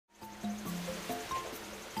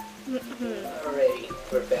Alrighty,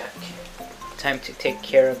 we're back. Time to take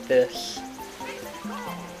care of this.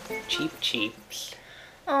 Cheep Cheeps.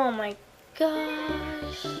 Oh my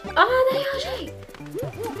gosh. Oh, the Yoshi!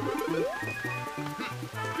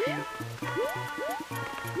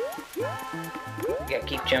 Yeah,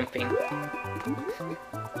 keep jumping.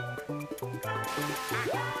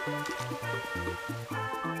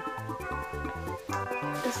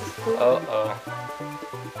 This is cool. Uh-oh.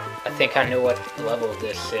 I think I know what level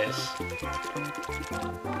this is.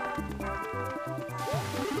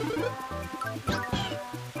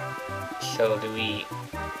 So do we...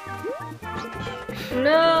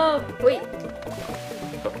 No! Wait.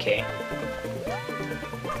 Okay.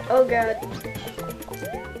 Oh god.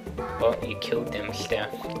 Well, you killed them, Steph.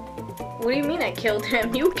 What do you mean I killed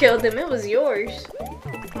him? You killed him. It was yours.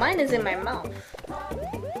 Mine is in my mouth.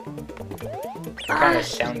 It kind of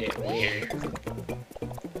sounded weird.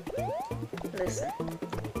 Listen.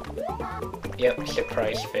 Yep,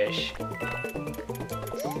 surprise fish.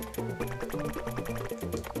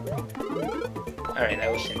 Alright,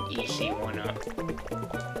 that was an easy one-up.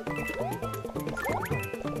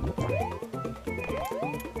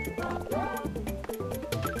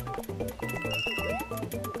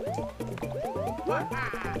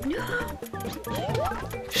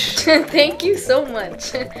 Thank you so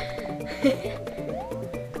much.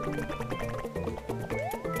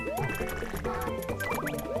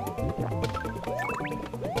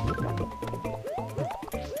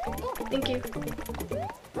 Thank you.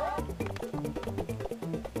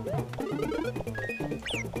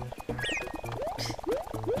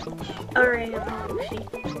 Alright, I'm Yoshi.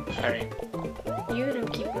 Alright. You didn't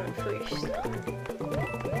keep going first.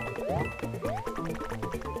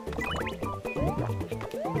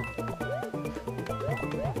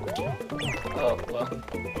 Oh, well.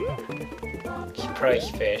 Surprise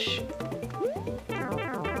fish.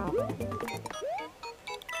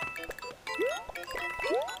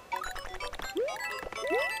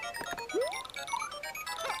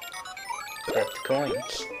 Grab the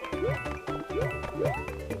coins.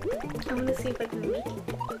 I'm gonna see if I can make it.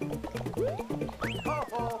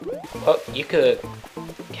 Oh, you could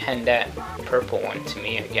hand that purple one to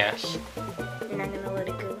me, I guess. You're not gonna let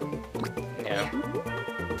it go. No.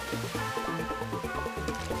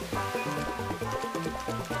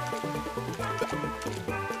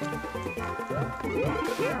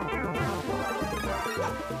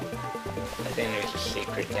 I think there's a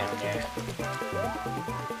secret down there.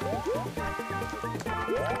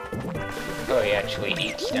 Oh, he actually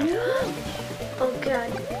eats them. Oh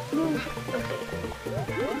god. Move. Okay.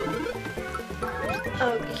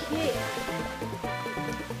 Okay.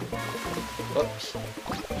 Whoops.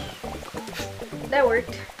 That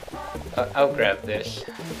worked. I'll grab this.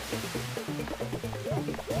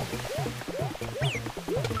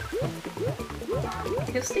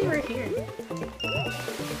 He'll stay right here.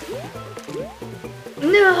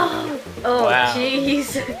 No! Oh, Wow.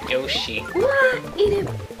 jeez. Yoshi. What? Eat him.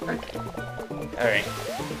 Okay. Alright.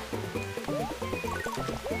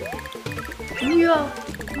 Yo.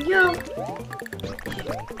 Yo.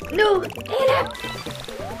 No! Eat him!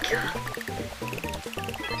 God.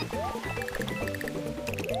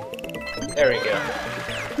 There we go.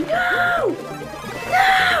 No!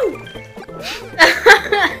 No!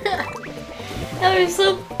 I was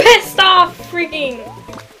so pissed off, freaking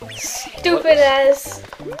stupid ass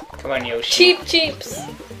Come on, Yoshi. Cheep Cheeps.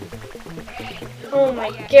 Oh my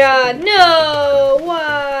god, no!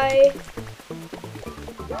 Why?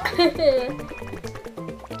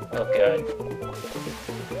 Oh god.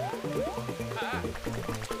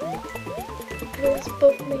 It was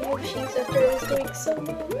both my Yoshis after I was doing so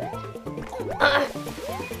well.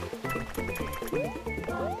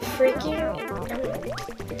 Freaking.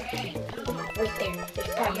 Right there.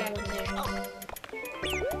 There's probably one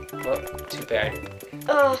there. Well, too bad.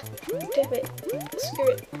 Oh, damn it. Screw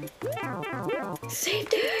it. Save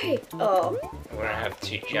day! Oh, We're gonna have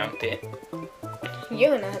to jump it.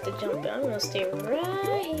 you're gonna have to jump in. I'm gonna stay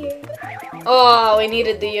right here. Oh, we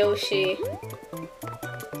needed the Yoshi.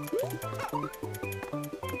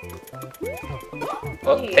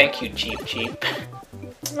 Well, Yeah. thank you, Cheep Cheep.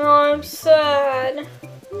 Oh, I'm sad.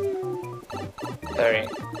 Alright,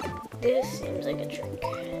 This seems like a trick.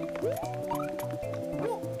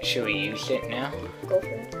 should we use it now? Go for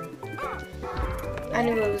it. I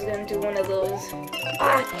knew I was gonna do one of those.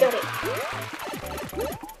 Ah, got it.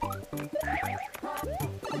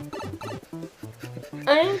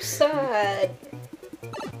 I'm sad.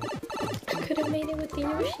 I could have made it with the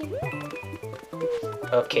Yoshi.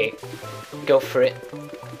 Okay, go for it.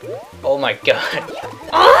 Oh my god.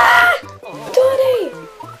 Ah! Donnie!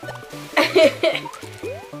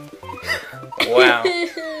 Wow.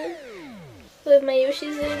 But my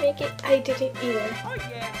Yoshis didn't make it. I didn't either.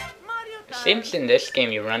 Seems in this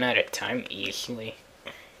game you run out of time easily.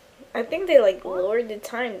 I think they like lowered the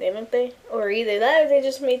time, didn't they? Or either that or they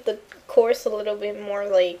just made the course a little bit more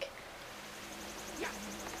like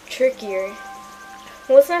trickier.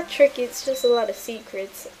 Well, it's not tricky, it's just a lot of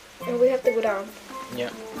secrets. And we have to go down.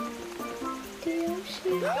 Yeah.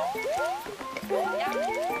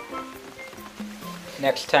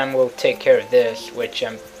 Next time we'll take care of this, which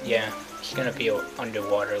yeah, it's gonna be an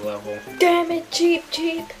underwater level. Damn it, Cheep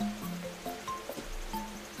Cheep!